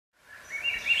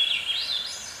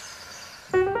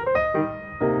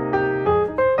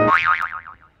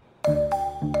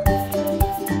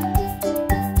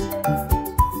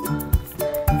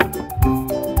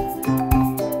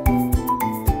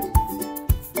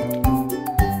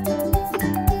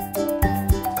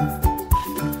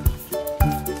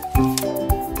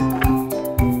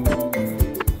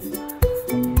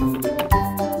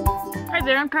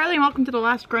Riley and welcome to the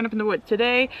last Grown Up in the Woods.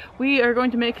 Today we are going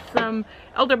to make some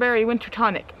elderberry winter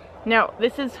tonic. Now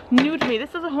this is new to me.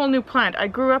 This is a whole new plant. I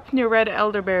grew up near red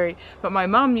elderberry, but my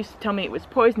mom used to tell me it was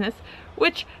poisonous,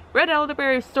 which red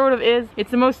elderberry sort of is.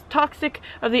 It's the most toxic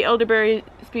of the elderberry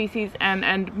species,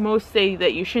 and most say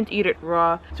that you shouldn't eat it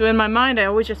raw. So in my mind I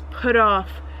always just put off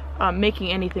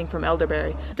making anything from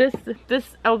elderberry.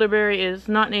 This elderberry is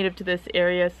not native to this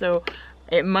area, so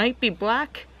it might be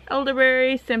black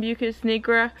elderberry, Sambucus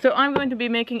nigra. So I'm going to be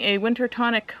making a winter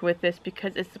tonic with this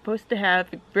because it's supposed to have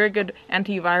very good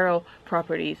antiviral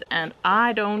properties, and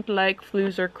I don't like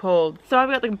flus or colds. So I've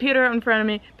got the computer out in front of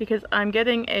me because I'm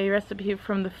getting a recipe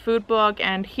from the food blog,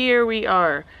 and here we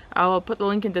are. I'll put the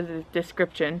link into the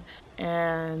description,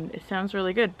 and it sounds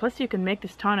really good. Plus you can make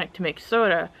this tonic to make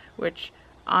soda, which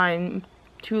I'm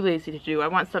too lazy to do. I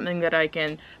want something that I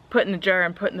can put in the jar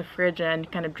and put in the fridge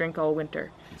and kind of drink all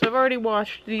winter. So I've already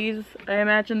washed these. I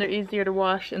imagine they're easier to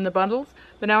wash in the bundles,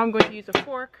 but now I'm going to use a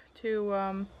fork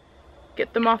to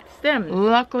get them off the stems.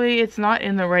 Luckily it's not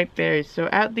in the ripe berries, so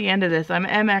at the end of this I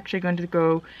am actually going to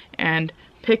go and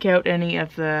pick out any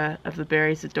of the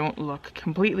berries that don't look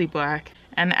completely black.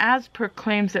 And as per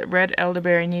claims that red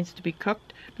elderberry needs to be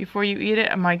cooked before you eat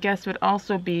it, my guess would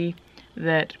also be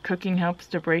that cooking helps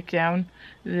to break down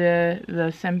the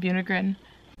Sambucus.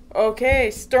 Okay,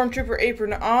 Stormtrooper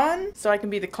apron on, so I can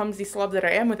be the clumsy slob that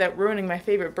I am without ruining my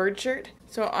favorite bird shirt.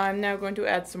 So I'm now going to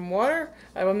add some water.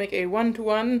 I will make a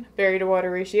 1-to-1 berry to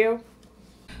water ratio.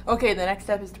 Okay, the next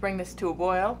step is to bring this to a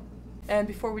boil. And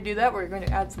before we do that, we're going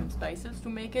to add some spices to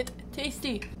make it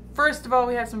tasty. First of all,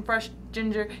 we have some fresh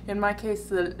ginger. In my case,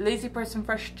 the lazy person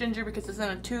fresh ginger because it's in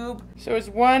a tube. So it's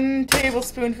 1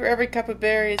 tablespoon for every cup of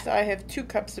berries. I have 2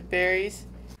 cups of berries.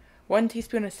 1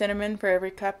 teaspoon of cinnamon for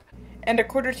every cup, and a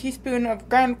 1/4 teaspoon of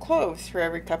ground cloves for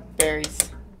every cup of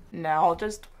berries. Now I'll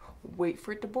just wait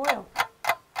for it to boil.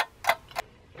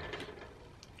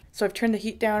 So I've turned the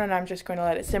heat down and I'm just going to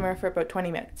let it simmer for about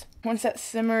 20 minutes. Once that's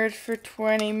simmered for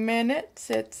 20 minutes,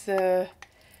 it's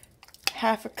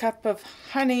 1/2 cup of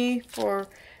honey for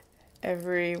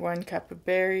every 1 cup of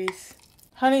berries.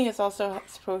 Honey is also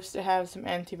supposed to have some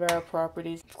antiviral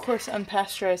properties. Of course,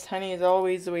 unpasteurized honey is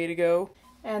always the way to go.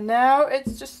 And now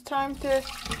it's just time to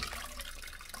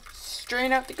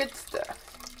strain out the good stuff.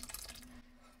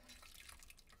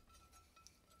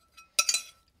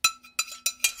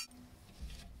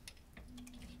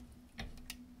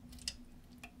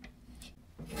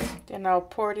 Then I'll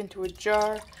pour it into a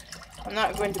jar. I'm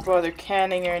not going to bother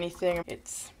canning or anything.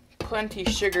 It's plenty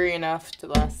sugary enough to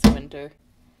last the winter.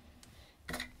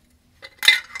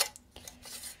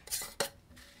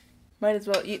 Might as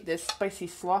well eat this spicy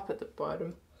slop at the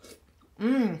bottom.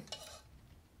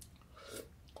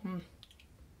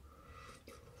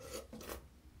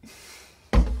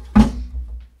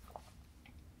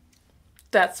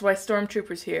 That's why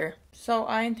Stormtrooper's here. So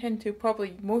I intend to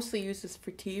probably mostly use this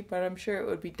for tea, but I'm sure it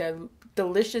would be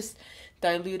delicious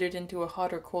diluted into a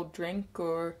hot or cold drink,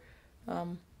 or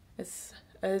as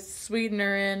a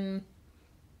sweetener in,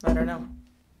 I don't know.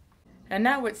 And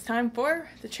now it's time for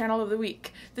the channel of the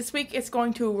week. This week it's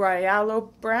going to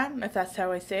Ryalo Bram, if that's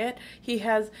how I say it. He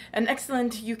has an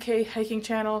excellent UK hiking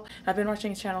channel. I've been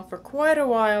watching his channel for quite a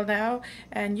while now,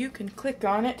 and you can click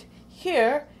on it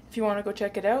here if you want to go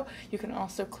check it out. You can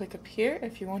also click up here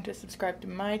if you want to subscribe to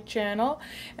my channel.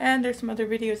 And there's some other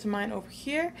videos of mine over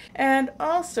here. And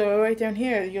also right down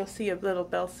here you'll see a little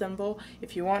bell symbol.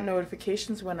 If you want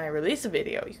notifications when I release a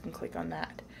video, you can click on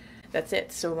that. That's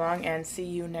it. So long, and see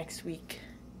you next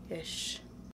week-ish.